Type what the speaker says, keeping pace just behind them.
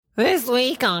This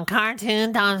week on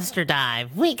Cartoon Dumpster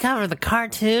Dive, we cover the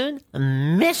cartoon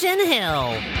Mission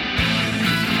Hill.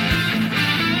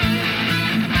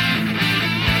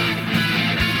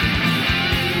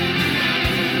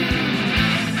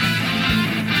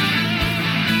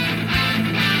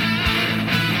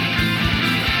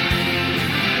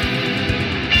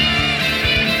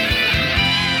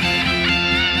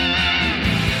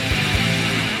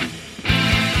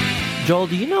 Joel,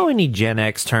 do you know any Gen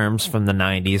X terms from the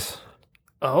 90s?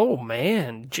 Oh,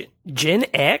 man. Gen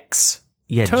X?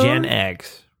 Yeah, term? Gen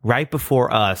X. Right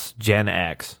before us, Gen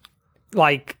X.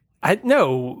 Like, I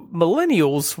know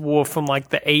millennials were from like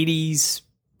the 80s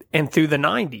and through the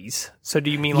 90s. So do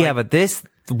you mean like... Yeah, but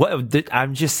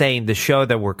I'm just saying the show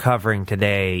that we're covering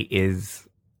today is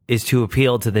to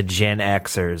appeal to the Gen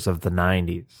Xers of the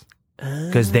 90s.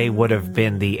 Because they would have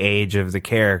been the age of the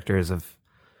characters of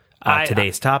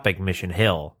today's topic, Mission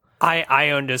Hill. I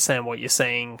understand what you're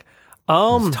saying.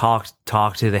 Talk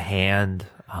to the hand.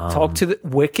 Talk to the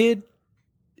Wicked.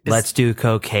 Let's do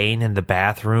cocaine in the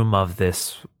bathroom of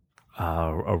this a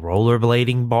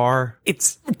rollerblading bar.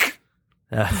 It's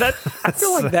that. I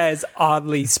feel like that is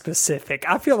oddly specific.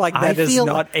 I feel like that is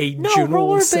not a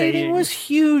general saying. Rollerblading was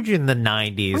huge in the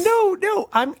 90s. No.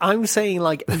 I'm saying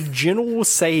like a general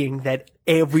saying that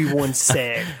everyone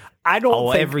said. I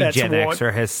don't think every Gen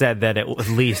Xer has said that at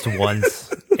least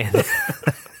once.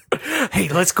 Hey,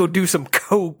 let's go do some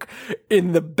coke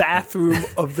in the bathroom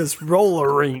of this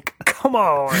roller rink. Come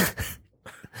on.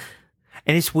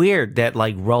 And it's weird that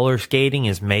like roller skating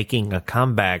is making a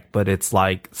comeback, but it's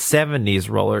like 70s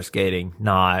roller skating,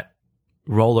 not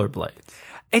rollerblades.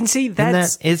 And see,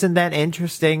 isn't that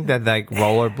interesting that like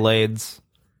rollerblades?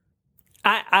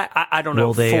 I don't know.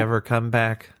 Will they ever come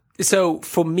back? So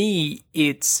for me,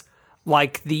 it's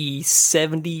like the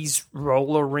 70s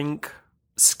roller rink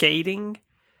skating.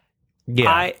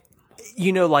 Yeah.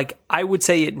 I would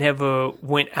say it never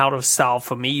went out of style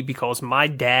for me because my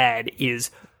dad is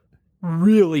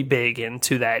really big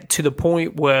into that to the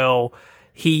point where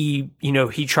he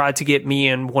tried to get me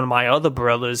and one of my other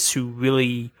brothers who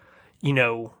really,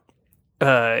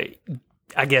 I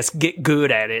guess get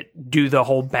good at it, do the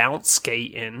whole bounce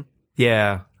skating.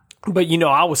 Yeah. But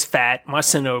I was fat. My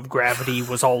center of gravity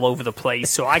was all over the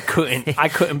place, so I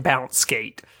couldn't bounce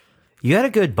skate. You had a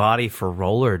good body for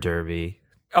roller derby.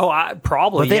 Oh, I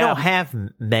probably. But they don't have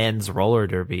men's roller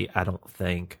derby, I don't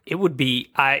think. It would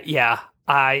be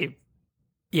If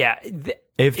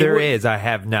there is, I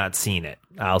have not seen it.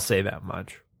 I'll say that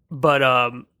much. But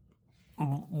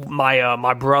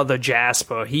my brother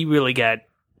Jasper, he really got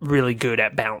really good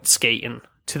at bounce skating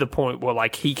to the point where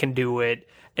like he can do it.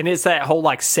 And it's that whole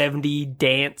like 70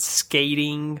 dance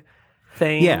skating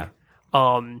thing. Yeah.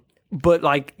 But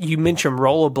like you mentioned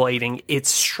rollerblading, it's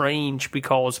strange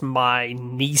because my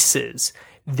nieces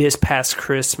this past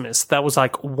Christmas, that was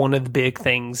like one of the big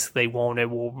things they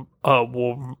wanted were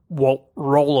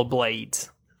rollerblades.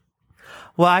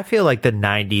 Well, I feel like the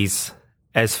 90s,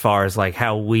 as far as like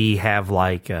how we have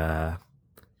like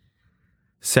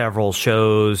several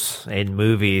shows and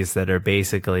movies that are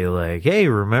basically like, hey,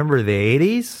 remember the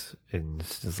 80s? And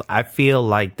it's just, I feel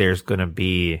like there's going to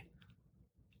be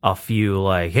a few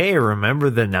like, hey, remember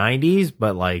the 90s?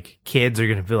 But like kids are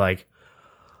going to be like,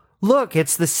 look,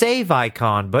 it's the save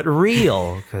icon, but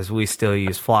real, because we still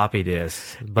use floppy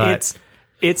disks. But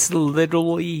it's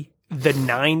literally the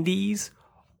 90s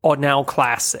are now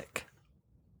classic.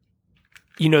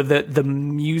 The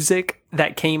music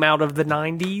that came out of the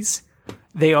 90s,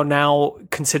 they are now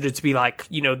considered to be like,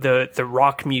 the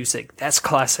rock music. That's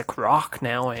classic rock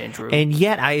now, Andrew. And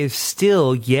yet I have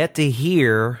still yet to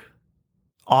hear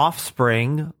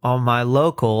Offspring on my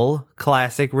local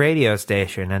classic radio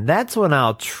station. And that's when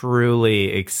I'll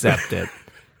truly accept it.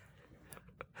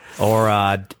 Or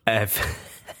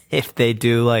if they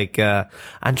do like,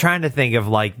 I'm trying to think of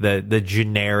like the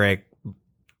generic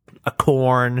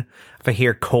Korn. If I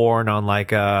hear Korn on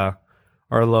like our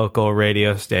local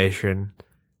radio station,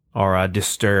 or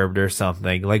Disturbed or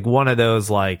something, like one of those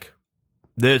like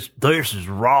this is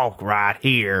rock right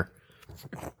here.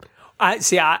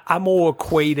 I more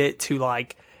equate it to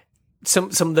like some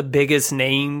of the biggest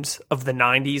names of the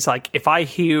 90s. Like if I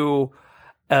hear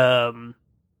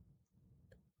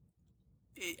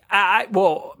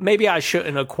maybe I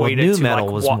shouldn't equate it to nu metal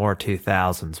like was more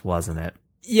 2000s, wasn't it?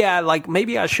 Yeah, like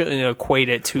maybe I shouldn't equate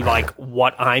it to like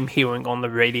what I'm hearing on the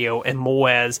radio, and more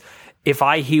as if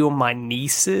I hear my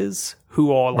nieces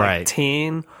who are like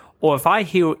 10, or if I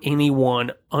hear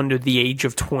anyone under the age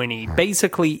of 20,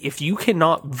 basically if you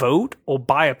cannot vote or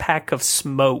buy a pack of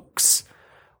smokes,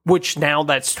 which now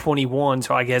that's 21,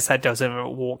 so I guess that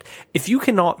doesn't work. If you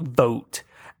cannot vote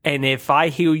And if I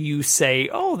hear you say,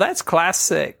 "Oh, that's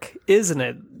classic, isn't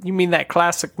it? You mean that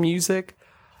classic music?"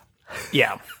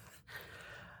 Yeah.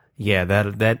 Yeah,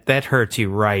 that hurts you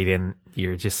right in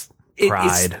your just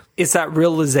pride. It's that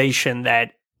realization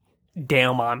that,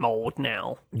 damn, I'm old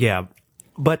now. Yeah.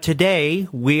 But today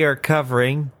we are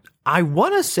covering, I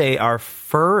want to say, our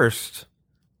first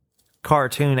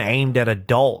cartoon aimed at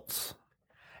adults.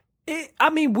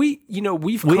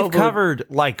 We've covered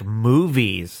like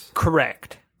movies.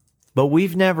 Correct. But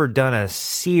we've never done a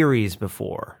series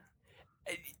before.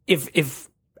 If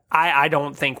I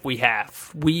don't think we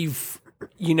have.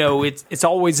 It's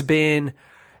always been,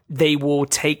 they will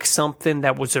take something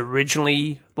that was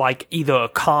originally like either a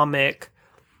comic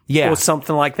or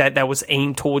something like that was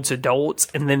aimed towards adults,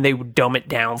 and then they would dumb it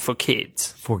down for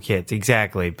kids. For kids,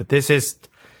 exactly. But this is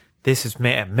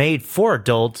made for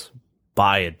adults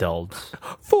by adults.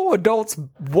 For adults?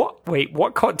 What? Wait,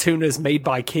 what cartoon is made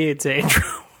by kids, Andrew?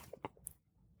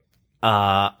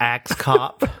 Axe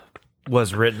Cop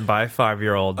was written by a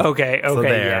 5-year-old. Okay, so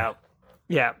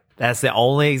yeah. That's the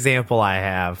only example I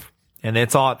have, and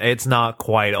it's not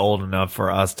quite old enough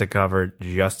for us to cover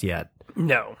just yet.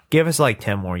 No. Give us like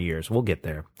 10 more years. We'll get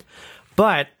there.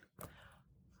 But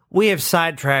we have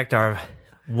sidetracked our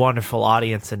wonderful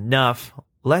audience enough.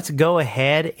 Let's go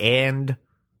ahead and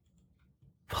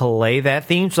play that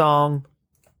theme song.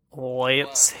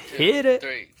 Let's hit it.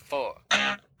 3, 4.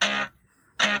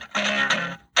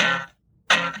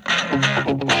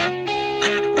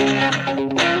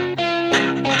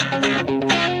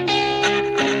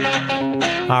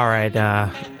 All right.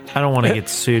 I don't want to get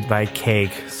sued by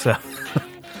Cake, so...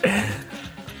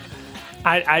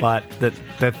 But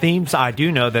the themes, I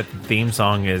do know that the theme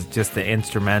song is just the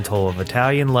instrumental of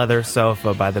Italian Leather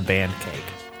Sofa by the band Cake.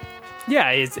 Yeah,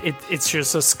 it's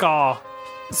just a ska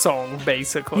song,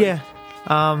 basically. Yeah.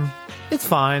 It's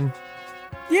fine.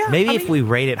 Yeah. Maybe if we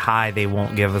rate it high, they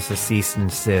won't give us a cease and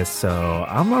desist, so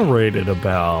I'm gonna rate it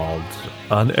about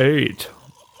an 8.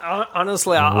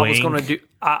 Honestly, I was gonna do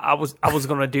I was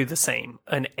gonna do the same,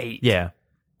 an 8. Yeah.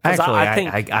 Actually, I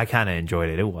think I kind of enjoyed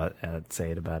it. I'd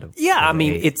say it about a yeah. I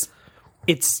mean, 8.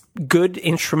 it's good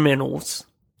instrumentals.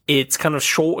 It's kind of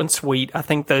short and sweet. I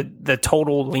think the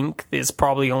total length is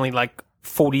probably only like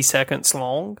 40 seconds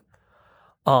long.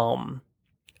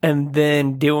 And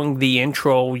then during the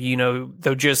intro,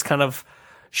 they're just kind of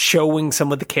showing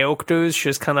some of the characters.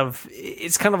 It's kind of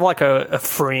like a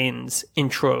Friends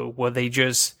intro where they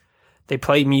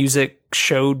play music,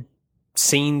 showed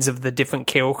scenes of the different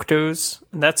characters,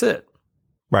 and that's it.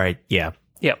 Right, yeah.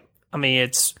 Yep. I mean,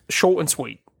 it's short and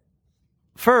sweet.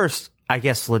 First, I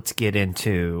guess let's get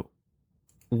into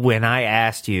when I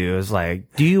asked you, it was like,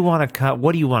 what do you want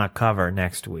to cover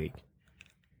next week?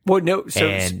 Well, no,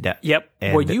 yep.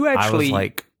 And well, you actually... I was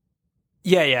like...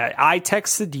 Yeah, I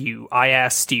texted you. I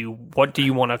asked you, what do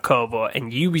you want to cover?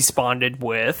 And you responded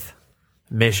with...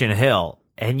 Mission Hill.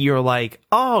 And you're like,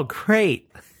 oh, great.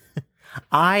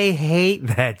 I hate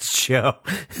that show.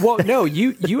 Well, no,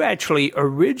 you actually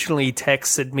originally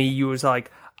texted me. You was like,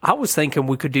 I was thinking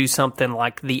we could do something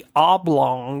like The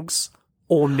Oblongs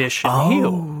or Mission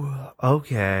Hill.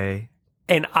 Okay.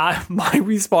 And my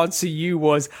response to you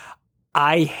was,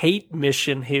 I hate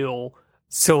Mission Hill,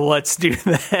 so let's do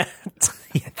that.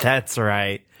 Yeah, that's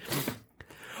right.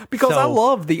 Because I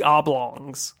love The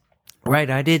Oblongs. Right,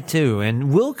 I did too.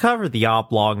 And we'll cover The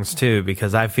Oblongs too,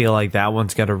 because I feel like that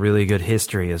one's got a really good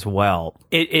history as well.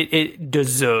 It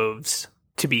deserves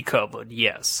to be covered,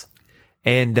 yes.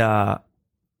 And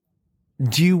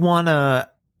do you want to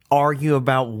argue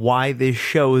about why this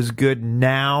show is good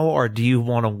now, or do you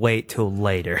want to wait till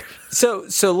later? So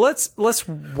let's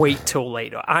wait till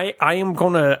later. I'm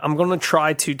gonna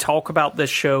try to talk about the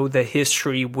show, the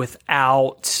history,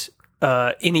 without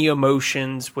any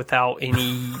emotions, without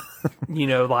any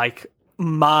like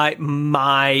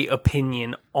my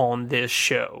opinion on this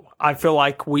show. I feel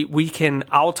like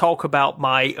I'll talk about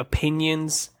my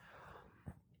opinions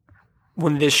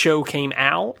when this show came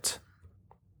out,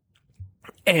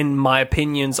 and my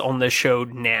opinions on the show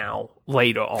now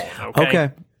later on.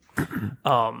 Okay.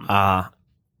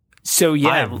 So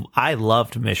yeah, I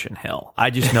loved Mission Hill. I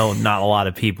just know not a lot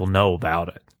of people know about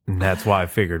it, and that's why I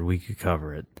figured we could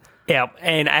cover it. Yeah,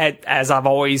 and as I've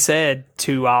always said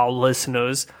to our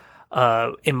listeners,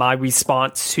 in my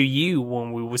response to you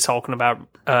when we were talking about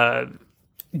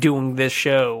doing this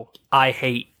show, I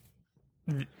hate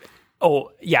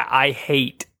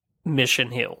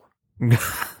Mission Hill.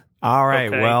 All right,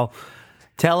 Okay. well,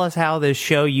 tell us how this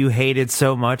show you hated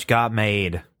so much got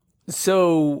made.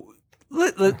 So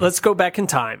let's go back in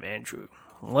time, Andrew.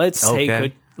 Let's take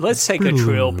a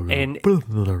trip, and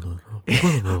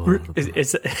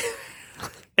Is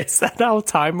that our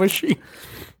time machine?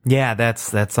 Yeah,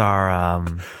 that's our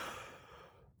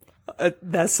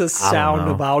that's the sound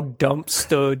of our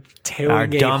dumpster tearing our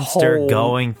dumpster a hole.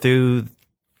 going through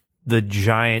the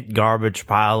giant garbage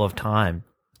pile of time.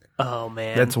 Oh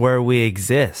man, That's where we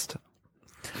exist.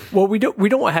 well, we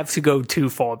don't have to go too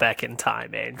far back in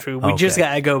time, Andrew. We just Okay.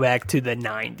 gotta go back to the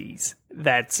 90s.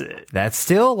 That's it. That's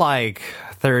still like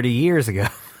 30 years ago.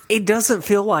 It doesn't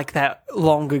feel like that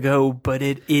long ago, but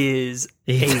it is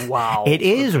a while. It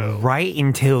is ago. right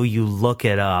until you look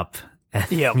it up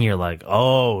and Yep. you're like,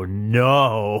 oh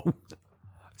no.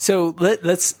 So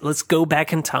let's go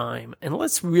back in time and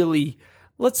let's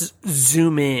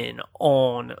zoom in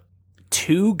on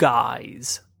two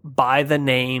guys by the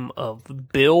name of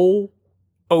Bill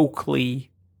Oakley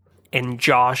and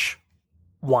Josh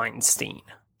Weinstein.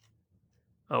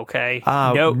 Okay.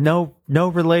 No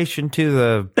relation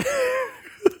to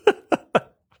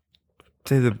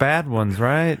the bad ones,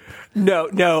 right? No.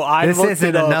 This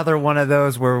isn't another one of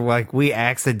those where like we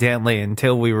accidentally,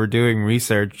 until we were doing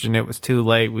research and it was too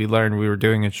late, we learned we were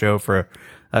doing a show for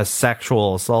a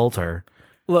sexual assaulter.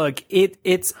 Look,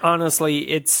 it's honestly,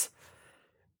 it's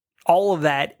all of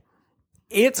that.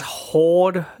 It's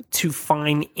hard to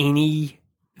find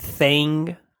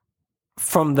anything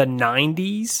from the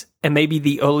 90s and maybe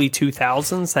the early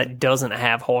 2000s that doesn't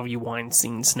have Harvey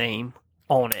Weinstein's name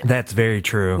on it. That's very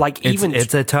true. Like, even-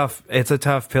 it's a tough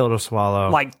pill to swallow.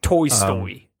 Like Toy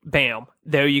Story. Bam.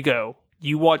 There you go.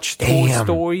 You watch Toy Damn.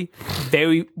 Story,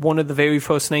 one of the very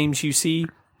first names you see,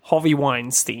 Harvey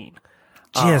Weinstein.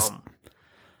 Just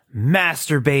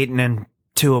masturbating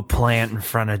into a plant in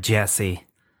front of Jesse.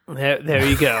 There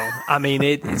you go. I mean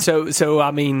it. So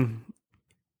I mean,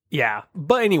 yeah.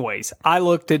 But anyways, I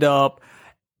looked it up.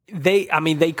 They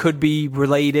could be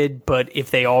related, but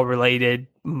if they are related,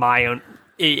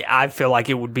 I feel like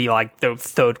it would be like the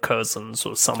third cousins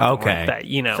or something like that.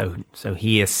 You know. So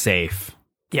he is safe.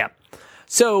 Yeah.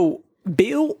 So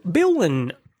Bill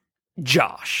and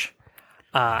Josh,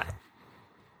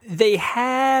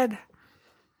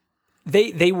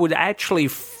 they would actually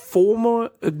former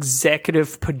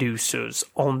executive producers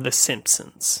on The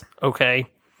Simpsons. Okay.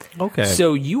 Okay.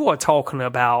 So you are talking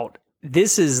about,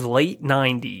 this is late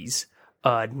 90s,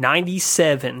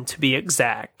 97 to be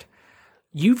exact.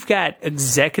 You've got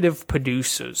executive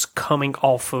producers coming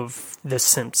off of The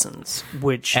Simpsons,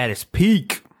 which at its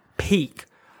peak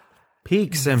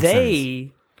Simpsons.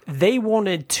 they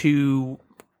wanted to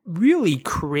really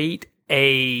create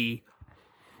a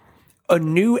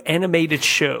new animated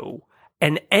show,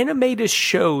 an animated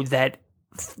show that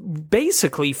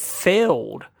basically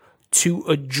failed to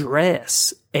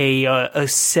address a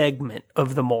segment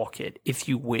of the market, if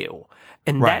you will.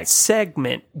 And Right. that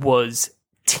segment was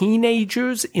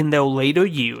teenagers in their later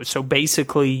years. So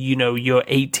basically, you know, your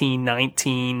 18,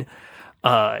 19,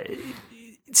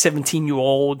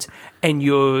 17-year-olds and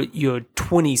your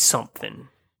 20-something.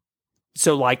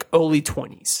 So like early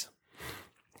 20s.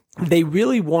 They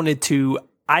really wanted to,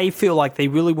 I feel like they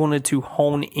really wanted to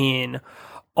hone in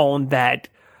on that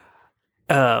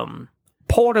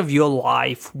part of your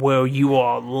life where you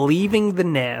are leaving the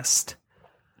nest.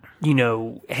 You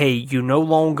know, hey, you're no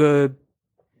longer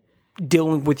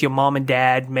dealing with your mom and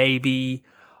dad, maybe.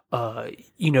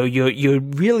 You know, you're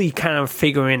really kind of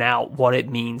figuring out what it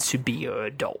means to be an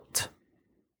adult.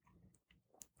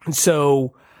 And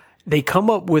so they come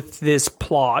up with this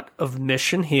plot of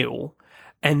Mission Hill,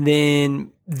 and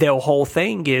then their whole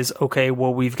thing is, okay,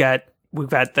 well, we've got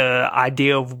the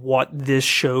idea of what this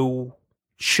show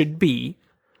should be.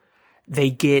 They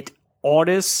get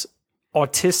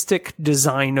artistic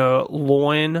designer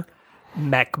Lauren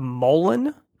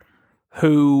McMullen,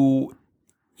 who,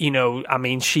 you know, I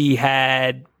mean, she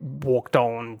had worked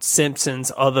on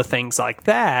Simpsons, other things like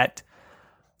that.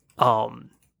 And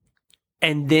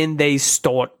then they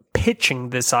start pitching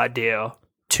this idea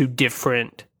to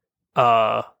different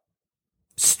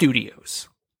studios.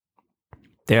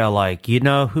 They're like, you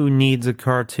know who needs a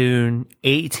cartoon?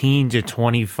 18 to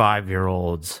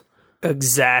 25-year-olds.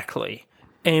 Exactly.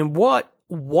 And what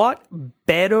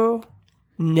better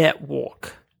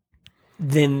network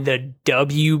than the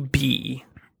WB?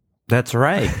 That's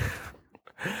right.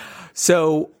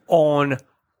 So on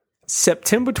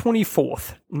September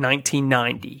 24th,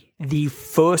 1990, the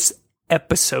first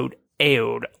episode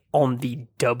aired on the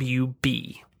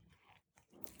WB.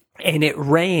 And it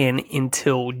ran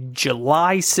until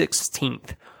July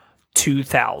 16th,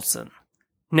 2000.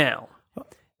 Now,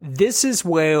 this is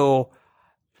where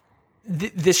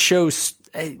this show's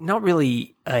not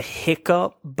really a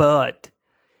hiccup, but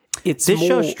it's This more,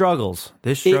 show struggles.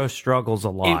 This show struggles a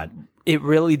lot. It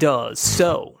really does.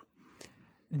 So,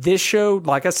 this show,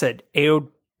 like I said, aired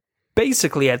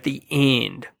basically at the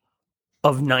end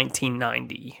of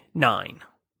 1999.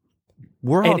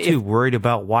 We're all too worried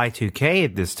about Y2K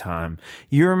at this time.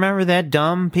 You remember that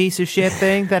dumb piece of shit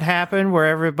thing that happened where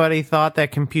everybody thought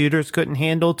that computers couldn't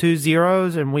handle 2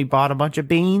 zeros and we bought a bunch of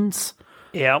beans?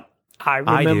 Yep. I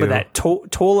remember that.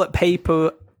 Toilet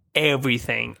paper,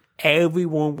 everything.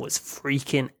 Everyone was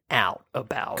freaking out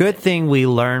about Good it. thing we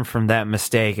learned from that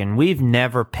mistake, and we've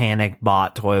never panic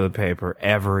bought toilet paper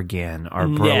ever again or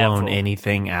blown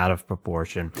anything out of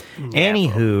proportion. Never.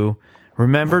 Anywho,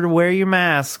 remember to wear your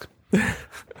mask.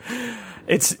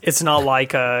 It's not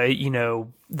like the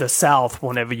South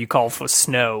whenever you call for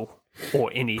snow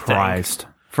or anything. Christ.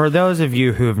 For those of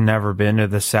you who have never been to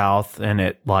the South and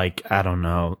it, like, I don't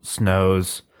know,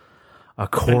 snows a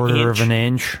quarter of an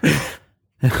inch,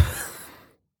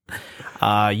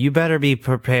 you better be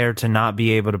prepared to not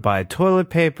be able to buy toilet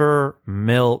paper,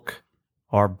 milk,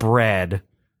 or bread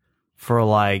for,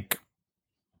 like,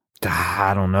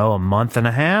 I don't know, a month and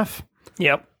a half?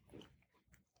 Yep.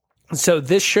 So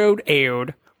this show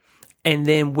aired, and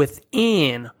then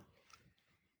within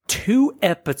 2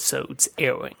 episodes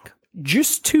airing,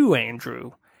 just 2,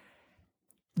 Andrew,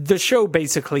 the show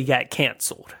basically got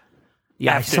canceled.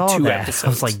 Yeah, after I saw 2 that. episodes. I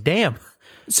was like, damn.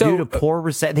 So, due to poor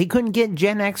reception, they couldn't get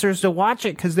Gen Xers to watch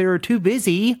it because they were too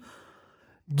busy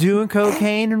doing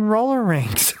cocaine and roller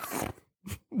rinks.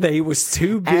 They was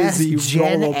too busy as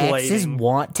Gen rollerblading. X's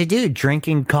want to do,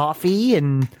 drinking coffee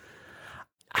and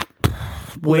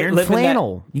wearing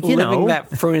flannel. Living that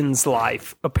friend's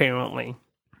life, apparently.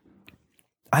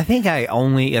 I think I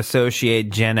only associate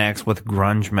Gen X with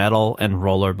grunge metal and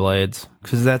rollerblades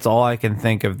because that's all I can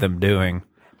think of them doing.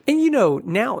 And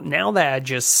now that I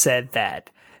just said that,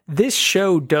 this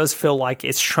show does feel like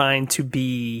it's trying to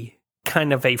be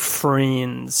kind of a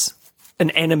Friends,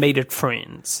 an animated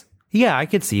Friends. Yeah, I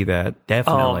could see that,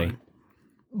 definitely.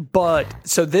 But,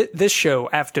 so this show,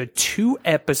 after 2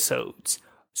 episodes,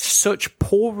 such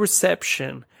poor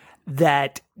reception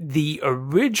that the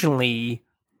original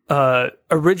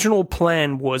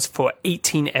plan was for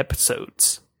 18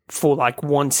 episodes for like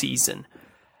 1 season.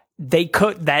 They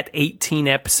cut that 18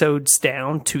 episodes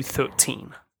down to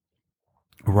 13.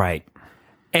 Right.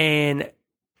 And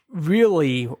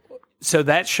really, so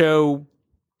that show,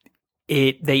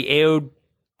 they aired,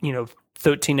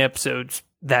 13 episodes.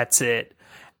 That's it.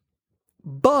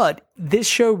 But this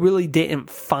show really didn't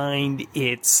find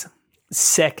its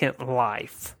second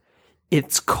life,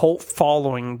 its cult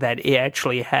following that it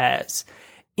actually has,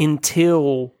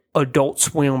 until Adult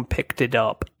Swim picked it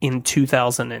up in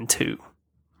 2002.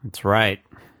 That's right.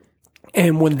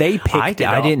 And when they picked it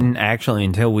up... I didn't actually,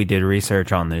 until we did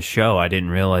research on this show, I didn't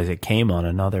realize it came on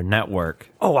another network.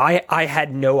 Oh, I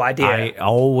had no idea. I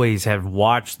always have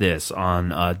watched this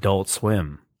on Adult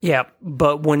Swim. Yeah,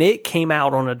 but when it came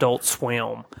out on Adult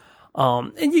Swim,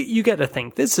 and you got to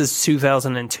think, this is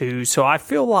 2002, so I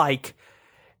feel like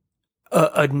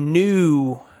a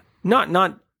new, not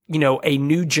a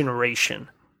new generation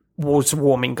was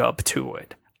warming up to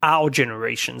it. Our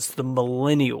generations, the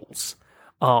millennials.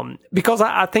 Because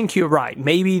I think you're right.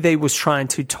 Maybe they was trying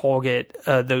to target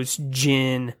those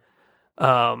Gen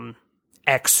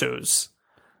Xers.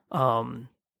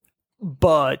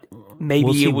 But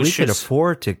maybe it was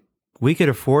we could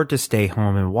afford to stay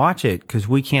home and watch it because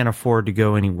we can't afford to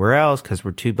go anywhere else because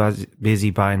we're too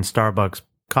busy buying Starbucks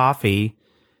coffee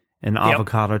and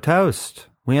avocado toast.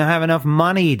 We don't have enough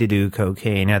money to do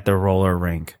cocaine at the roller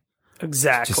rink.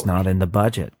 Exactly. It's just not in the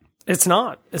budget. It's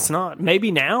not. Maybe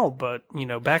now, but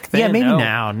back then. Yeah, maybe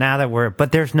now. Now that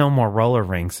but there's no more roller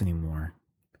rinks anymore.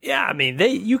 Yeah, I mean,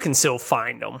 you can still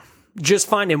find them. Just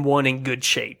finding one in good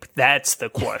shape. That's the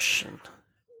question.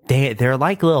 They're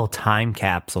like little time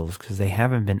capsules because they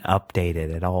haven't been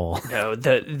updated at all. No,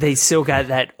 they still got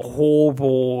that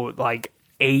horrible like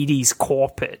 80s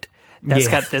carpet that's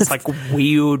got this like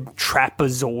weird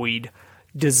trapezoid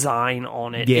design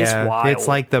on it. Yeah, it's wild. It's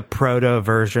like the proto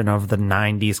version of the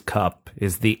 90s cup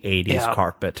is the 80s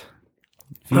carpet.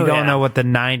 If you don't know what the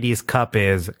 90s cup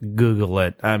is, Google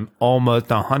it. I'm almost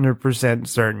 100%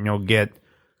 certain you'll get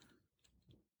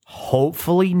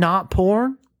hopefully not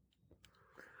porn.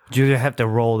 You just have to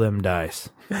roll them dice.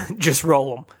 Just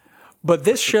roll them. But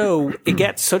this show, it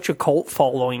got such a cult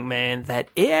following, man, that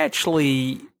it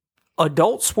actually,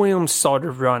 Adult Swim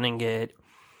started running it.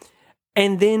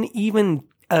 And then even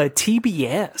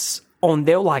TBS on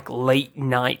their like late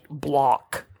night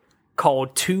block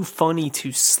called Too Funny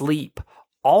to Sleep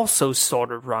also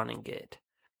started running it.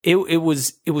 It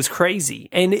was crazy.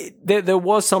 And there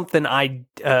was something I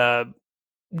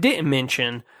didn't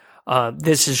mention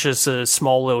This is just a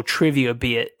small little trivia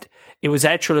bit. It was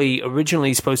actually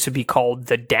originally supposed to be called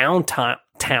the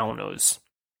Downtowners,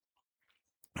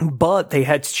 but they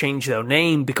had to change their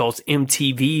name because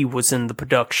MTV was in the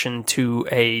production to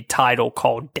a title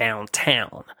called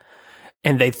Downtown.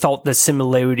 And they thought the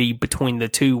similarity between the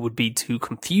two would be too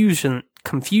confusing,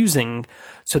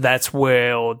 so that's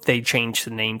where they changed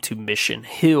the name to Mission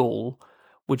Hill,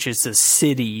 which is the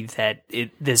city that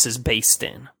this is based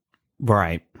in.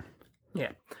 Right.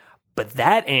 Yeah. But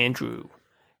that, Andrew,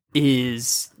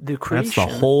 is the creation.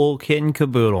 That's the whole kit and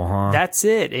caboodle, huh? That's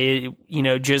it.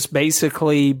 Just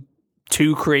basically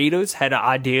two creators had an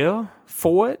idea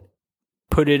for it,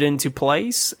 put it into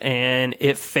place, and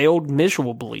it failed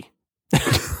miserably.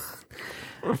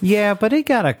 Yeah, but it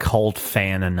got a cult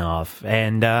fan enough,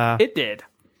 and it did.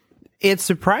 It's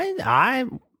surprising. I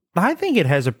think it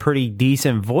has a pretty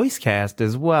decent voice cast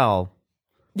as well.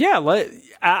 Yeah,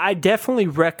 I definitely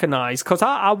recognize, because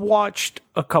I watched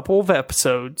a couple of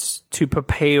episodes to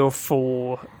prepare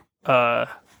for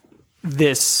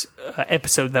this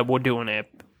episode that we're doing,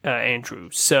 Andrew.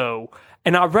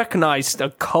 And I recognized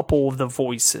a couple of the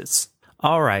voices.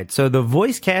 All right, so the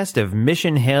voice cast of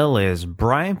Mission Hill is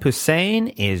Brian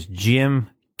Posehn is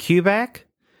Jim Kubak,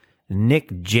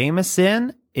 Nick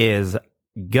Jameson is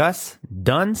Gus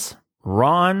Dunce,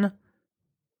 Ron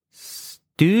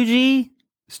Stoogie.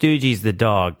 Stoogie's the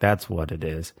dog. That's what it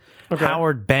is. Okay.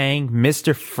 Howard Bang,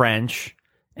 Mr. French,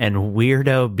 and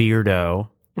Weirdo Beardo.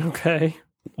 Okay.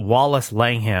 Wallace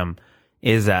Langham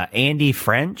is Andy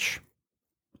French.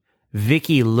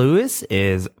 Vicki Lewis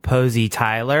is Posey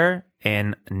Tyler,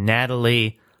 and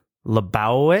Natalie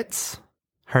Lebowitz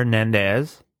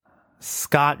Hernandez.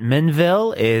 Scott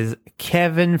Menville is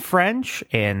Kevin French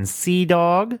and Sea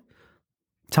Dog.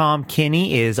 Tom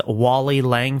Kinney is Wally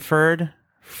Langford.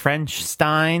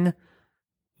 Frenchstein,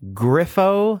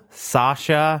 Griffo,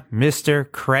 Sasha, Mr.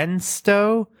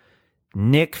 Crensto,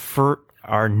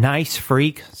 Nice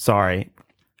Freak,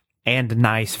 and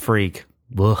Nice Freak.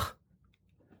 Ugh.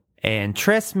 And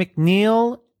Tress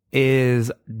MacNeille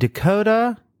is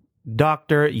Dakota,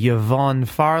 Dr. Yvonne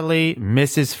Farley,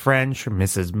 Mrs. French,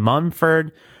 Mrs.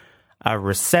 Mumford, a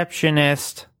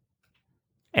receptionist,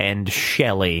 and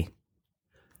Shelley.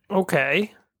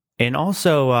 Okay. And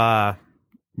also,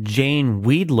 Jane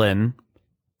Weedlin,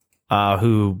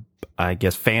 who I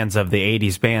guess fans of the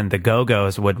 80s band The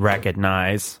Go-Go's would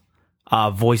recognize,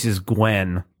 voices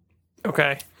Gwen.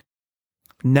 Okay.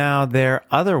 Now, their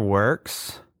other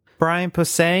works, Brian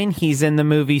Posehn, he's in the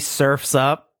movie Surf's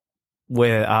Up,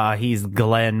 with he's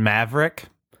Glenn Maverick.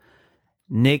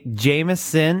 Nick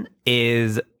Jameson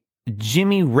is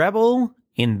Jimmy Rebel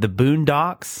in The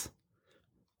Boondocks.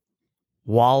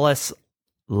 Wallace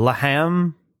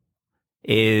Laham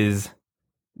is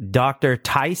Dr.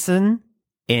 Tyson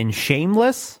in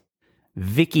Shameless.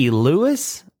 Vicki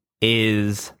Lewis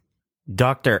is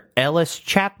Dr. Ellis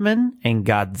Chapman in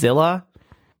Godzilla.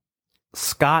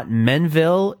 Scott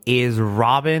Menville is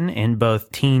Robin in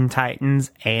both Teen Titans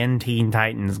and Teen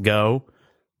Titans Go.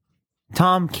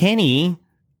 Tom Kenny,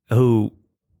 who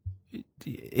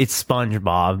it's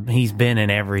SpongeBob, he's been in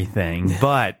everything,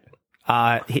 but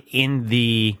in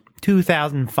the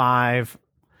 2005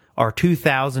 or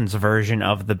 2000s version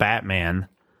of the Batman,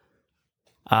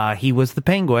 he was the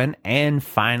Penguin. And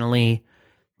finally,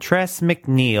 Tress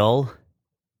MacNeille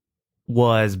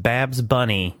was Babs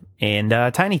Bunny in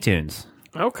Tiny Toons.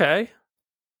 Okay.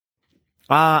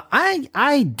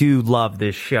 I do love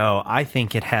this show. I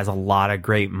think it has a lot of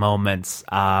great moments.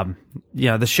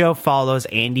 The show follows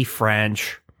Andy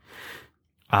French.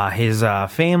 His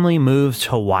family moves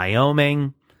to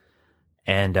Wyoming,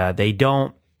 and they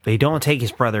don't take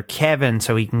his brother Kevin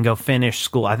so he can go finish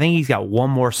school. I think he's got one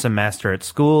more semester at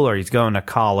school, or he's going to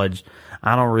college.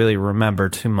 I don't really remember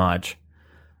too much.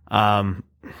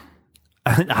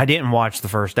 I didn't watch the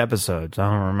first episode, so I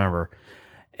don't remember.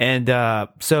 And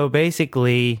so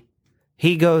basically,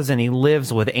 he goes and he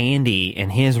lives with Andy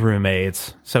and his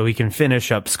roommates so he can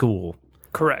finish up school.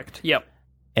 Correct. Yep.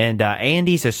 And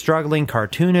Andy's a struggling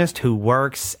cartoonist who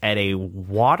works at a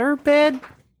waterbed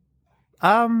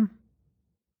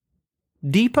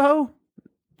depot.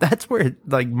 That's where,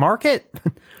 market.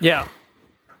 Yeah.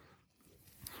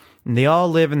 And they all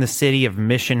live in the city of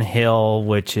Mission Hill,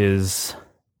 which is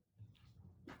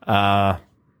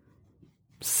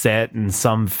set in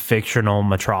some fictional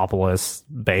metropolis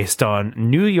based on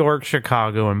New York,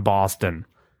 Chicago, and Boston.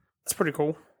 That's pretty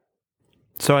cool.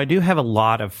 So I do have a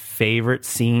lot of favorite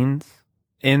scenes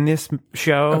in this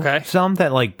show. Okay. Some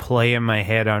that play in my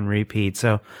head on repeat.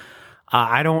 So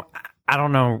I don't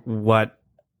know what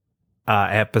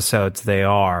episodes they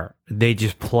are. They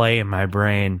just play in my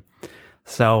brain.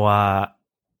 So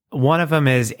one of them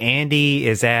is Andy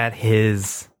is at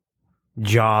his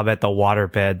job at the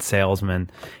waterbed salesman,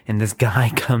 and this guy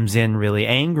comes in really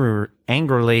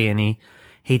angrily, and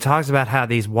he talks about how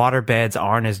these waterbeds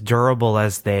aren't as durable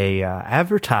as they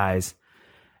advertise.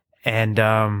 And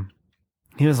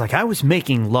he was like, I was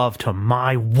making love to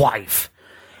my wife,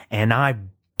 and I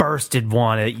bursted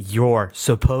one at your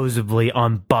supposedly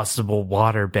unbustable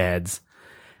waterbeds.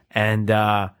 And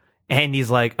Andy's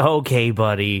like, okay,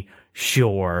 buddy,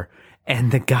 sure.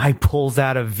 And the guy pulls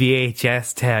out a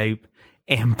VHS tape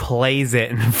and plays it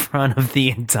in front of the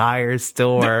entire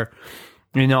store.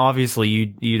 You know,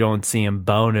 obviously you don't see him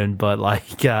boning, but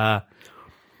like,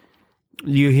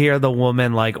 you hear the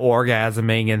woman like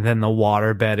orgasming, and then the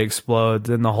waterbed explodes,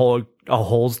 and the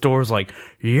whole store's like,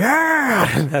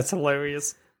 yeah! That's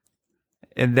hilarious.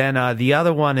 And then, the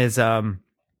other one is, Andy's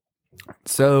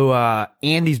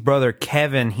brother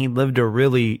Kevin, he lived a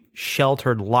really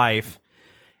sheltered life,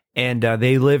 and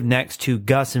they lived next to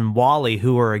Gus and Wally,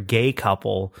 who were a gay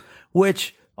couple,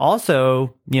 which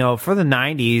also, you know, for the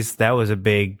 90s, that was a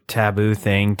big taboo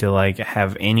thing to like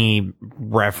have any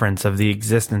reference of the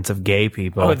existence of gay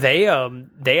people. Oh, they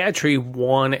actually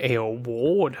won a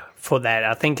award for that.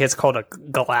 I think it's called a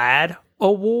GLAAD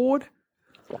Award,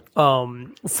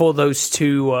 for those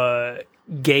two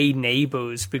gay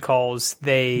neighbors, because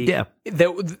they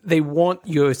want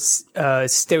your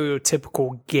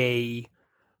stereotypical gay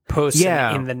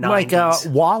person in the 90s.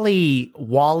 Like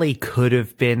Wally could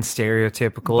have been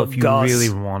stereotypical, but if you Gus, really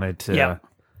wanted to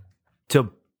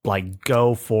like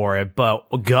go for it.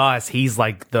 But Gus, he's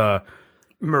like the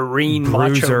Marine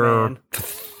bruiser, macho man,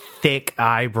 thick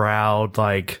eyebrowed,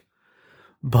 like.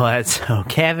 But so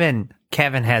Kevin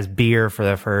has beer for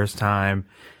the first time,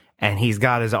 and he's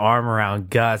got his arm around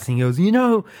Gus, and he goes, you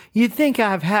know, you think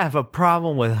I have a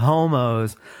problem with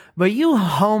homos, but you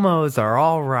homos are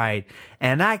all right,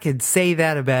 and I could say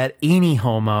that about any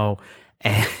homo.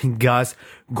 And Gus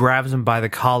grabs him by the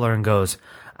collar and goes,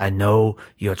 I know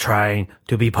you're trying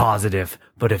to be positive,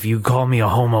 but if you call me a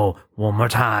homo one more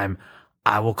time,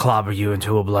 I will clobber you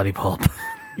into a bloody pulp.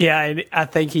 Yeah, and I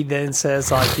think he then says,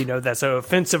 like, you know, that's an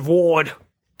offensive word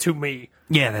to me.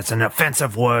 Yeah, that's an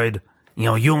offensive word. You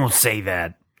know, you won't say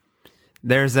that.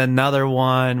 There's another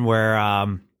one where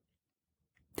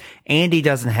Andy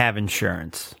doesn't have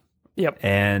insurance. Yep.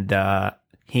 And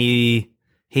he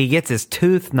gets his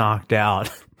tooth knocked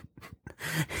out.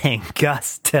 And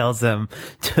Gus tells him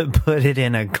to put it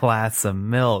in a glass of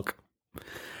milk.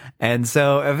 And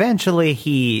so eventually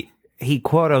he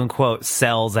quote unquote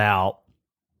sells out.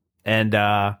 And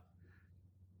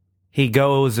he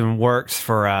goes and works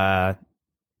for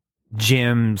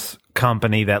Jim's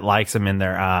company that likes him in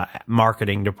their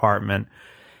marketing department.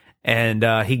 And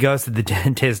he goes to the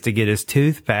dentist to get his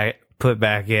tooth put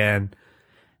back in.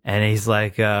 And he's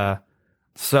like, it's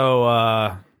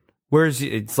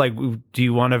like, do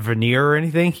you want a veneer or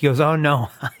anything? He goes, oh no,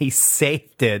 I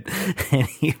saved it. And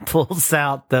he pulls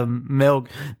out the milk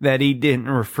that he didn't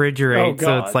refrigerate.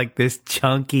 So it's like this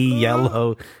chunky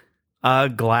yellow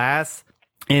glass.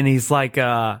 And he's like,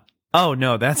 oh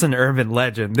no, that's an urban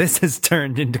legend. This has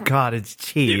turned into cottage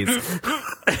cheese.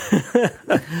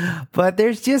 But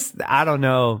there's just, I don't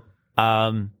know.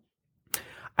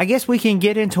 I guess we can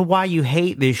get into why you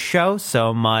hate this show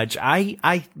so much.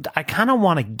 I kind of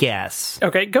want to guess.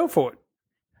 Okay, go for it.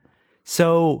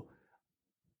 So,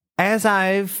 as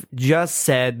I've just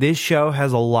said, this show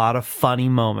has a lot of funny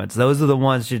moments. Those are the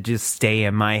ones that just stay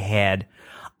in my head.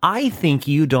 I think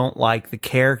you don't like the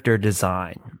character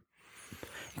design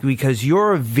because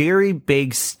you're a very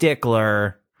big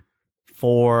stickler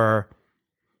for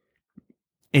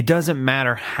it doesn't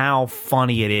matter how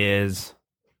funny it is.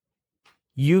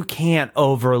 You can't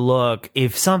overlook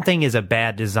if something is a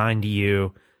bad design to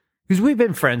you, because we've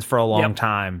been friends for a long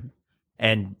time.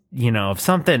 And, you know,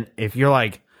 if you're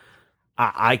like,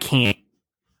 I can't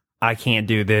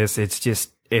do this.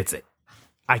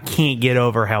 I can't get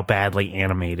over how badly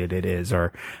animated it is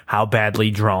or how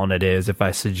badly drawn it is if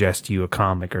I suggest you a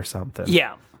comic or something.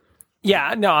 Yeah.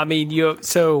 Yeah, no, I mean, you're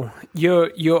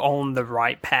on the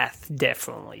right path,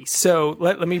 definitely. So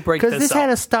let me break this up. Because this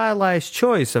had a stylized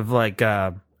choice of like,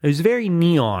 it was very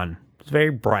neon. It's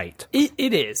very bright. It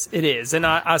is. And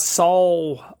I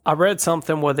read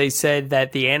something where they said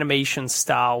that the animation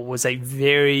style was a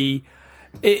very,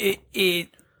 it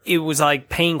was like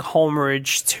paying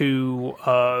homage to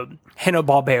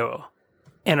Hanna-Barbera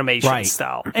animation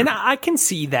style. And I can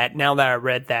see that now that I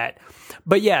read that.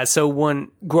 But yeah, so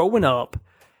when growing up,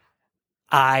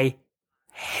 I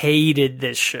hated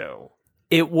this show.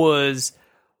 It was,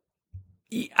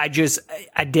 I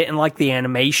didn't like the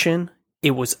animation.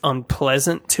 it was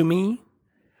unpleasant to me.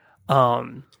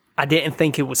 I didn't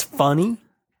think it was funny.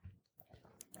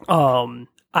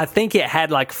 I think it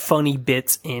had like funny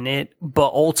bits in it,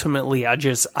 but ultimately I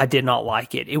did not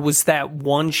like it. It was that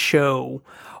one show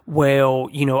where,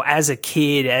 you know, as a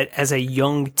kid, as a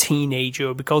young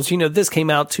teenager, because, you know, this came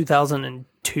out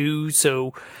 2002.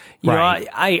 So, you know,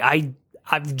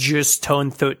 I've just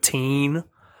turned 13.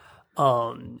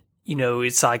 You know,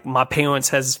 it's like my parents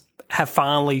have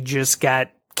finally just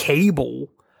got cable.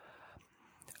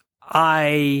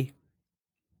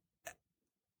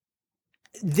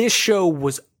 This show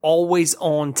was always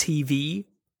on TV,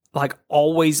 like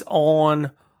always on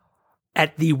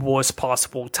at the worst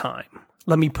possible time.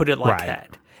 Let me put it like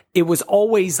that. It was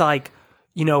always like,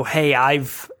 you know, hey,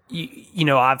 I've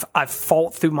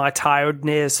fought through my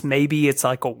tiredness. Maybe it's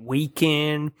like a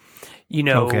weekend, you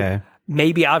know,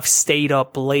 maybe I've stayed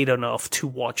up late enough to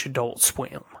watch Adult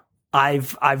Swim.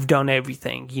 I've done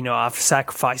everything, you know, I've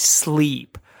sacrificed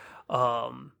sleep,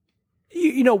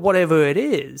 you know, whatever it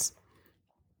is.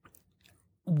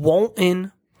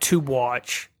 Wanting to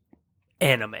watch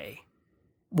anime,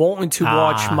 wanting to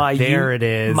watch my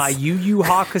Yu Yu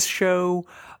Hakusho,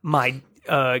 my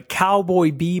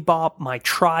Cowboy Bebop, my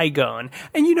Trigun,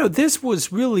 and you know this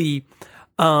was really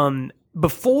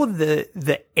before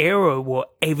the era where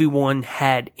everyone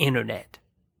had internet.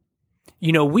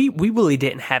 You know, we really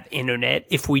didn't have internet.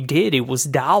 If we did, it was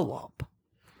dial up.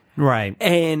 Right.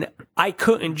 And I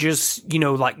couldn't just, you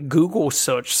know, like Google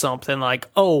search something like,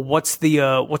 oh, what's the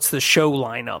show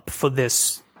lineup for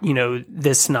this, you know,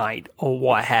 this night or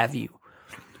what have you.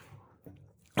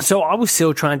 So I was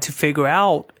still trying to figure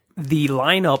out the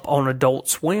lineup on Adult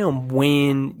Swim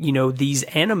when, you know, these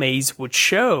animes would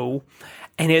show.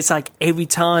 And it's like every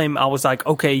time I was like,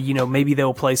 okay, you know, maybe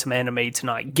they'll play some anime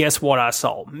tonight. Guess what I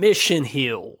saw? Mission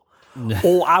Hill.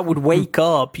 Or I would wake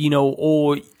up, you know,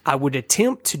 or I would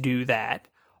attempt to do that,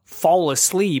 fall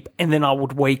asleep, and then I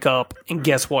would wake up, and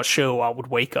guess what show I would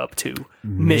wake up to?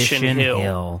 Mission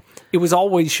Hill. It was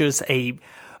always just a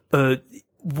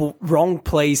wrong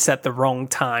place at the wrong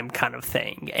time kind of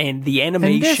thing. And the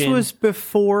animation... And this was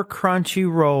before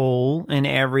Crunchyroll and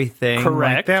everything.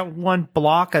 Correct. Like that one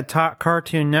block of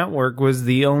Cartoon Network was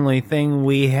the only thing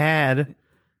we had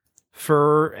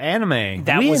for anime.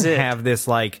 That was it. We didn't have this,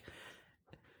 like...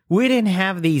 We didn't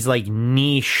have these, like,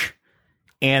 niche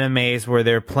animes where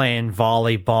they're playing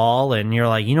volleyball, and you're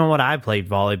like, you know what, I played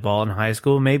volleyball in high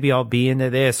school, maybe I'll be into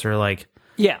this, or, like,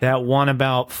 that one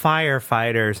about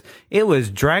firefighters. It was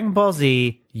Dragon Ball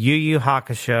Z, Yu Yu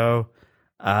Hakusho,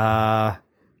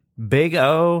 Big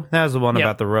O, that was the one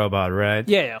about the robot, right?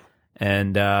 Yeah.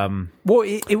 And, well,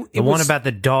 it was... one about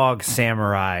the dog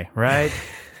samurai, right?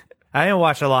 I didn't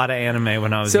watch a lot of anime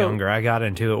when I was younger. I got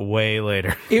into it way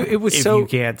later. It was if so... you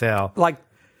can't tell. Like,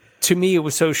 to me, it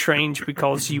was so strange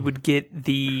because you would get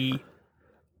the...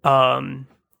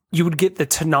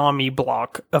 Toonami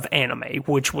block of anime,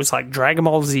 which was like Dragon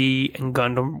Ball Z and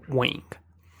Gundam Wing.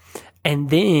 And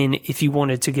then, if you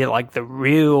wanted to get like the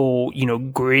real, you know,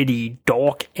 gritty,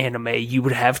 dark anime, you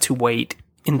would have to wait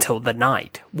until the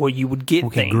night where you would get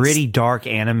things. Gritty, dark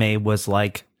anime was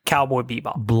like... Cowboy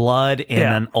Bebop. Blood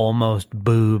and an almost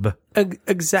boob.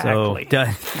 Exactly.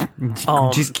 So,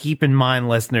 just keep in mind,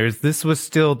 listeners, this was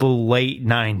still the late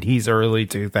 90s, early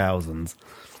 2000s.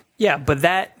 Yeah, but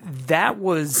that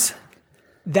was,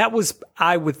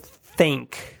 I would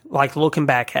think, like looking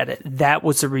back at it, that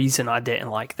was the reason I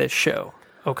didn't like this show.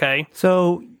 Okay?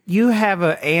 So, you have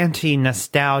an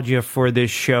anti-nostalgia for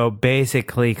this show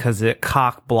basically because it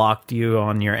cock-blocked you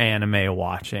on your anime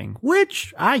watching,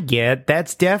 which I get.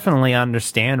 That's definitely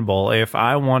understandable if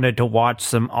I wanted to watch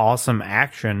some awesome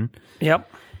action.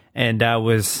 Yep. And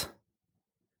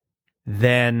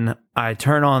then I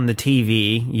turn on the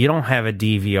TV. You don't have a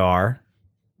DVR,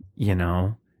 you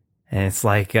know, and it's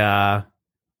like, there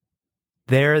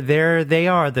they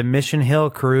are, the Mission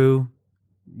Hill crew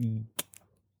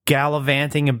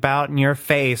gallivanting about in your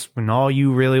face when all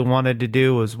you really wanted to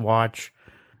do was watch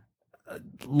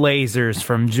Lasers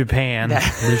from Japan,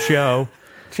 the show.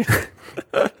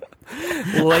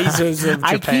 Lasers of Japan.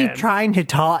 I keep trying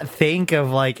to think of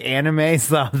like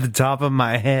animes off the top of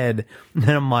my head, and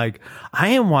then I'm like, I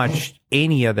didn't watch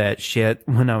any of that shit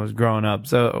when I was growing up.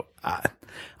 So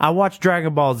I watched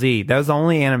Dragon Ball Z. That was the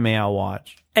only anime I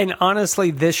watched. And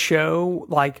honestly, this show,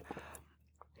 like,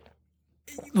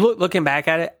 looking back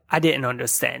at it, I didn't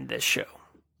understand this show.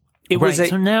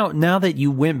 So now that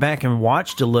you went back and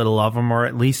watched a little of them, or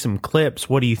at least some clips,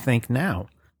 what do you think now?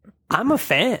 I'm a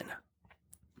fan.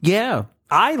 Yeah.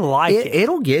 I like it.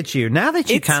 It'll get you. Now that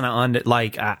you kind of,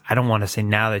 I don't want to say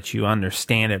now that you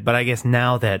understand it, but I guess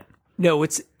now that No,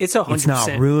 it's 100%. It's not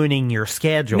ruining your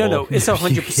schedule. No, it's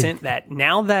 100% that.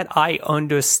 Now that I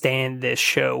understand this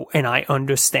show and I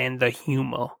understand the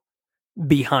humor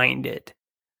behind it,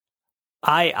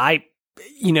 I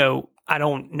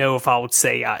don't know if I would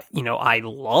say I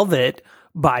love it,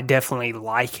 but I definitely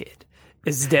like it.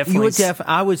 It's definitely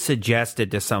I would suggest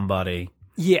it to somebody.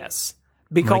 Yes,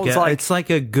 because it's like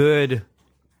a good.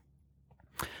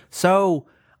 So,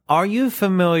 are you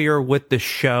familiar with the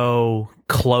show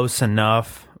Close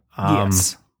Enough?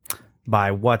 Yes.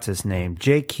 By what's his name?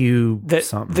 JQ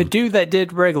something. The dude that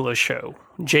did regular show,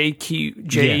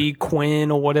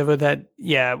 Quinn or whatever that.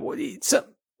 Yeah,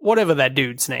 whatever that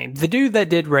dude's name. The dude that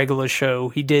did regular show,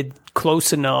 he did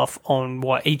Close Enough on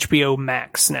HBO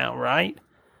Max now, right?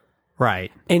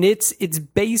 Right. And it's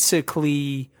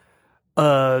basically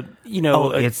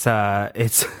it's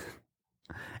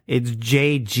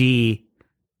JG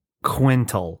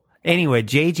Quintal. Anyway,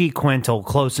 JG Quintal,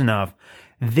 Close Enough.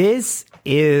 This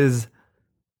is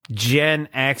Gen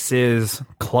X's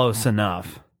Close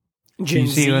Enough. Gen you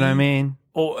see Z? What I mean?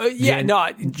 Gen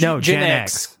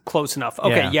X. Close Enough.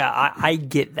 Okay, yeah, I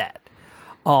get that.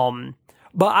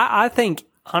 But I think,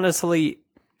 honestly,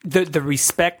 the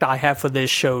respect I have for this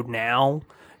show now,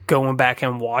 going back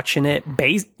and watching it,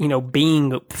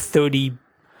 being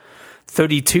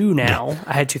 32 now,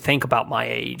 I had to think about my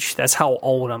age. That's how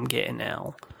old I'm getting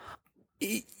now.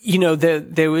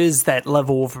 There is that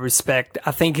level of respect.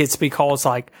 I think it's because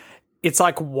it's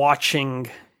like watching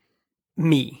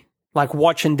me, like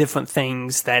watching different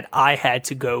things that I had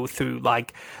to go through,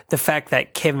 like the fact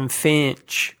that Kevin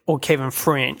French,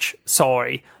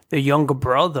 the younger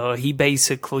brother, he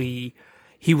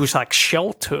was like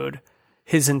sheltered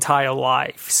his entire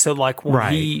life. So like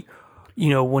when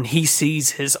when he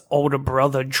sees his older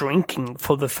brother drinking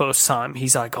for the first time,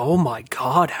 he's like, oh my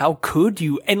God, how could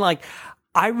you? And like,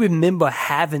 I remember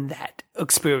having that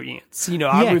experience. I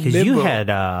remember. Because you had,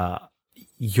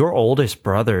 your oldest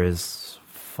brother is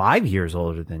 5 years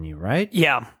older than you, right?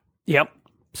 Yeah. Yep.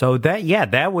 So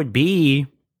that would be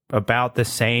about the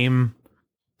same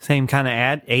kind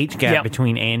of age gap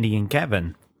between Andy and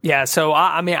Kevin. Yeah, so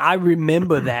I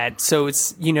remember that. So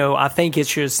it's, I think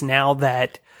it's just now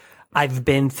that I've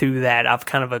been through that, I've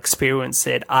kind of experienced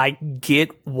it. I get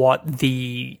what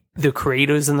the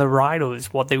creators and the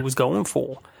writers, what they was going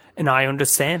for, and I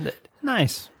understand it.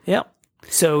 Nice. Yeah.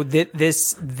 So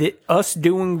us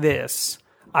doing this,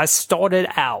 I started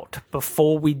out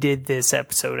before we did this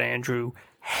episode, Andrew,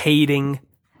 hating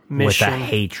Mission with a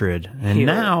hatred, and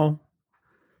now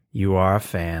you are a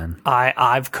fan.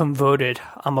 I've converted.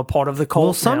 I'm a part of the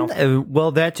cult now.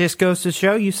 Well, that just goes to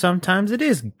show you sometimes it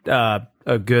is a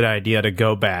good idea to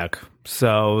go back.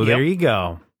 So there you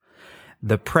go.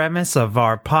 The premise of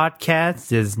our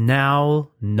podcast is now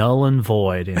null and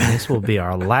void, and this will be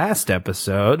our last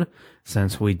episode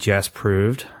since we just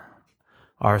proved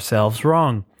ourselves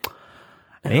wrong.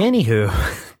 Anywho,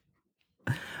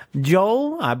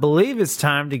 Joel, I believe it's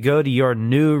time to go to your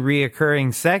new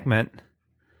reoccurring segment,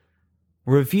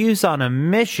 Reviews on a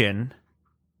Mission,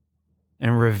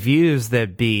 and reviews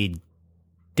that be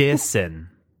dissin'.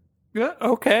 Yeah,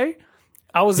 okay.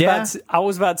 I was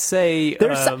about to say.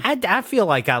 I feel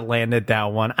like I landed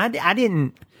that one. I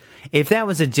didn't. If that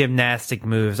was a gymnastic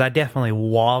moves, I definitely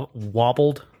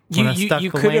wobbled when I stuck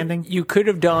the landing. You could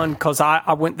have done, because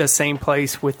I went the same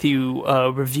place with you.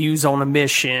 Reviews on a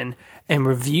Mission and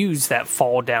reviews that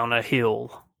fall down a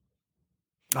hill.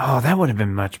 Oh, that would have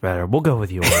been much better. We'll go with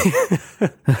yours.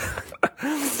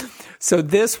 So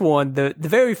this one, the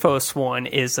very first one,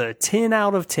 is a 10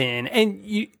 out of 10. And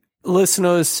you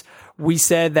listeners, we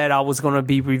said that I was going to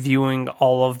be reviewing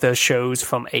all of the shows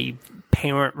from a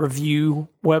parent review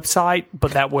website,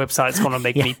 but that website's going to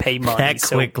make me pay money. That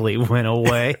quickly went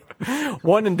away.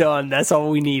 One and done. That's all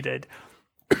we needed.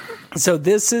 So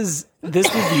this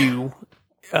review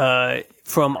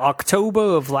from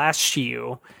October of last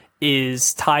year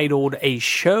is titled A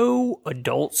Show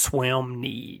Adult Swim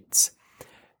Needs.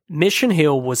 Mission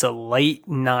Hill was a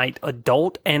late-night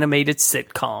adult animated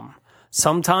sitcom.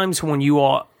 Sometimes when you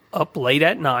are up late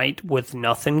at night with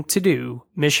nothing to do,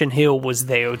 Mission Hill was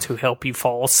there to help you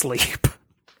fall asleep.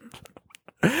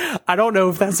 I don't know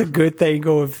if that's a good thing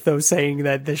or if they're saying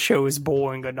that the show is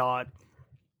boring or not.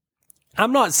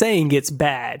 I'm not saying it's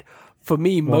bad. For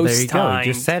me, most times...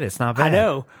 You just said it's not bad. I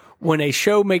know. When a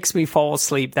show makes me fall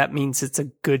asleep, that means it's a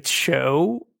good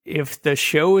show. If the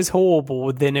show is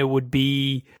horrible, then it would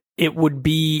be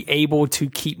able to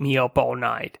keep me up all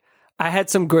night. I had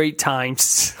some great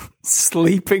times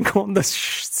sleeping on the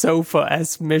sofa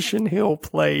as Mission Hill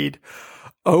played.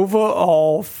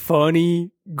 Overall, funny,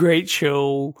 great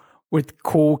show with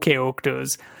cool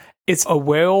characters. It's a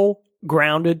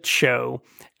well-grounded show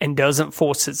and doesn't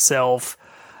force itself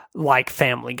like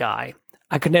Family Guy.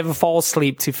 I could never fall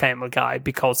asleep to Family Guy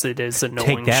because it is an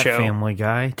annoying Take that, show. Family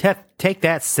Guy. Take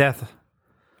that, Seth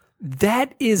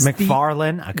That is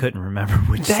MacFarlane. I couldn't remember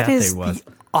which Seth it was.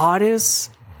 The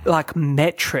oddest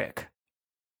metric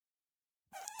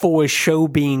for a show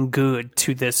being good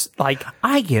to this. Like,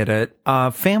 I get it.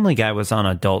 Family Guy was on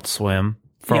Adult Swim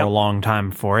for a long time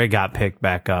before it got picked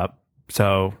back up.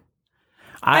 So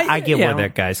I get where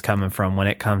that guy's coming from when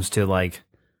it comes to like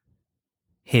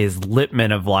his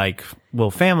litman of like,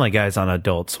 well, Family Guy's on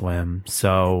Adult Swim,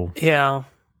 so yeah.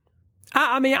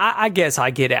 I mean, I guess I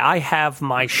get it. I have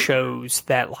my shows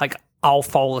that like I'll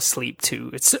fall asleep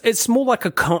to. It's more like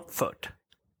a comfort,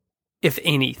 if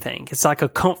anything. It's like a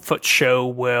comfort show.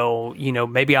 Well,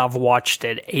 maybe I've watched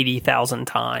it 80,000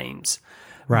 times,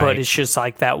 right? But it's just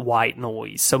like that white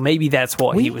noise. So maybe that's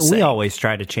what he was saying. We always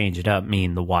try to change it up. Me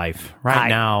and the wife.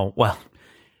 Now, well,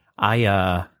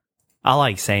 I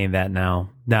like saying that now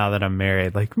that I'm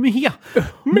married, like me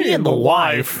and the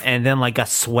wife. And then like a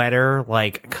sweater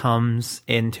like comes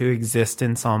into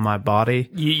existence on my body.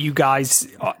 You guys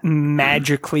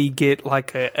magically get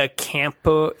like a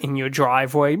camper in your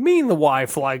driveway. Me and the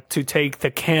wife like to take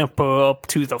the camper up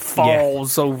to the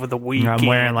falls over the weekend. I'm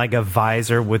wearing like a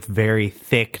visor with very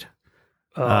thick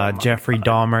Jeffrey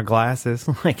Dahmer glasses.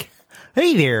 Like,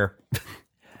 hey there.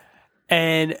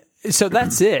 And so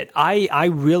that's it. I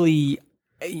really...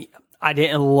 I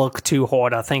didn't look too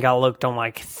hard. I think I looked on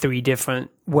like 3 different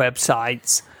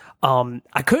websites.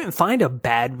 I couldn't find a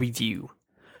bad review.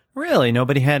 Really?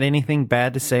 Nobody had anything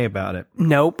bad to say about it?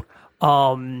 Nope.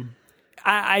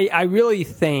 I really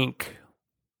think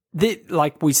that,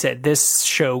 like we said, this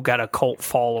show got a cult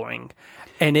following.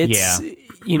 And it's,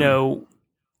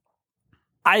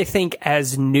 I think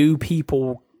as new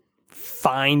people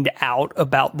find out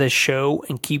about this show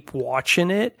and keep watching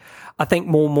it, I think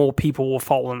more and more people will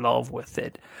fall in love with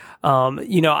it.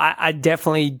 I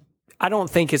don't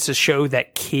think it's a show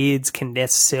that kids can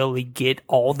necessarily get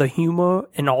all the humor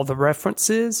and all the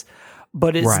references,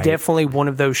 but it's definitely one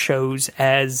of those shows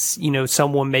as,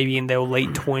 someone maybe in their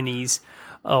late 20s,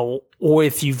 or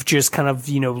if you've just kind of,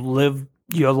 lived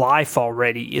your life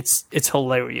already, it's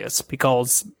hilarious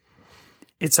because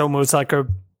it's almost like a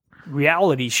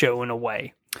reality show in a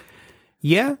way.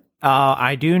 Yeah.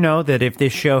 I do know that if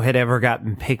this show had ever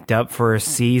gotten picked up for a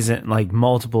season, like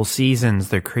multiple seasons,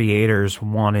 the creators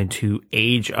wanted to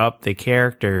age up the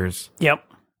characters. Yep.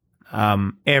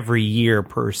 Every year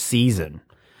per season.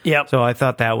 Yep. So I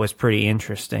thought that was pretty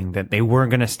interesting that they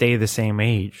weren't going to stay the same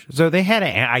age. So they had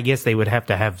I guess they would have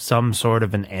to have some sort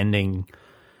of an ending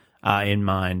in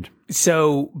mind.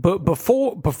 So, but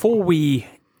before we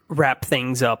wrap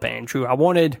things up, Andrew, I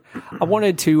wanted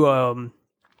to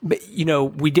but,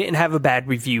 we didn't have a bad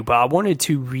review, but I wanted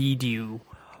to read you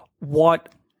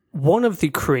what one of the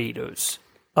creators,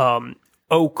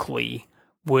 Oakley,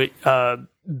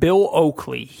 Bill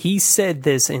Oakley, he said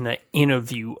this in an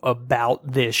interview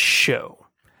about this show.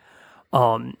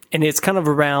 And it's kind of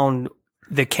around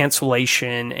the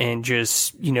cancellation and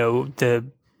just, the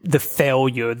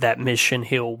failure that Mission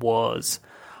Hill was.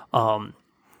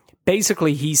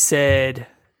 Basically, he said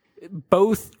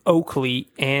both Oakley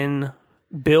and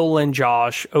Bill and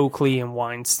Josh, Oakley and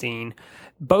Weinstein,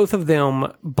 both of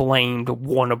them blamed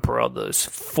Warner Brothers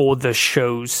for the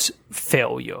show's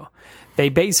failure. They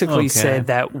basically said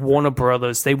that Warner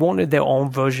Brothers, they wanted their own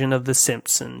version of The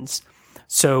Simpsons.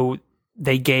 So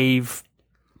they gave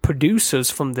producers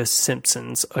from The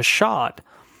Simpsons a shot.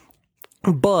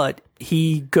 But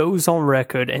he goes on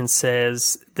record and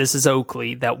says, this is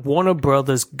Oakley, that Warner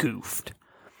Brothers goofed.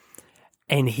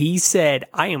 And he said,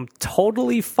 I am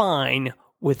totally fine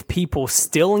with people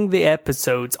stealing the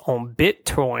episodes on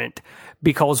BitTorrent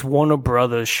because Warner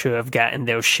Brothers should have gotten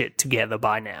their shit together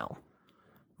by now.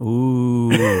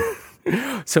 Ooh.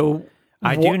 So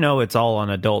I do know it's all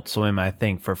on Adult Swim, I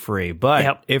think, for free.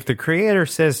 But if the creator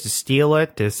says to steal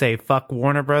it, to say fuck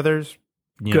Warner Brothers,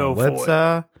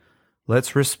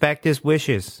 let's respect his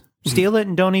wishes. Steal it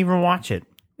and don't even watch it.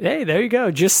 Hey, there you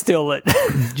go. Just steal it.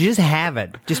 Just have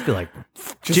it. Just be like,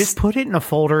 just put it in a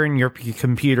folder in your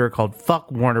computer called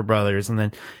fuck Warner Brothers. And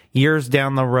then years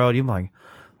down the road, you're like,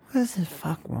 what is this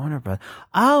fuck Warner Brothers?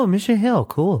 Oh, Mission Hill.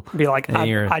 Cool. Be like,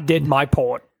 I did my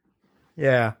part.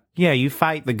 Yeah. Yeah, you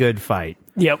fight the good fight.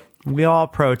 Yep. We all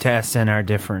protest in our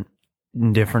different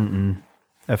and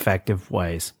effective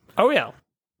ways. Oh, yeah.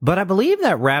 But I believe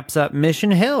that wraps up Mission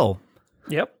Hill.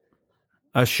 Yep.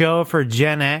 A show for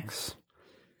Gen X.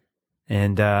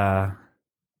 And,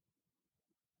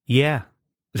 yeah.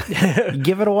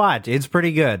 Give it a watch. It's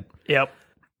pretty good. Yep.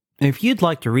 If you'd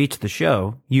like to reach the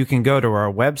show, you can go to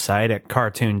our website at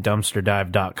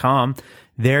cartoondumpsterdive.com.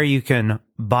 There you can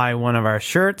buy one of our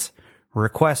shirts,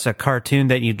 request a cartoon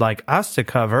that you'd like us to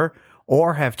cover,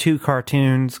 or have two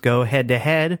cartoons go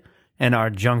head-to-head in our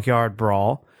Junkyard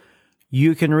Brawl.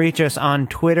 You can reach us on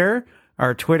Twitter.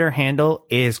 Our Twitter handle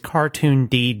is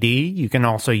CartoonDD. You can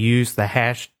also use the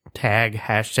hashtag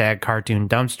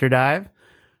CartoonDumpsterDive.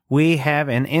 We have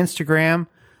an Instagram,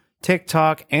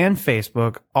 TikTok, and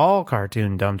Facebook, all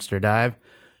Cartoon Dumpster Dive.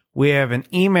 We have an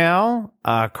email,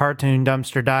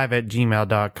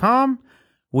 cartoondumpsterdive@gmail.com.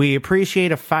 We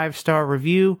appreciate a 5-star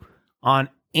review on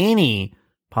any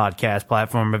podcast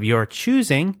platform of your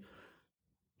choosing.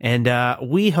 And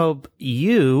we hope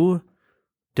you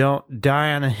don't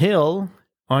die on a hill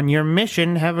on your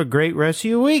mission. Have a great rest of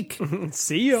your week.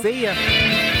 See ya. See ya.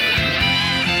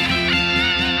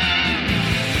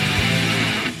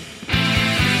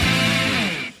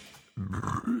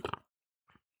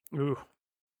 Ooh.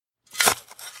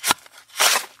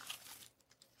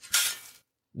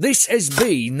 This has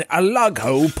been a Lug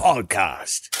Hole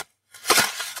podcast.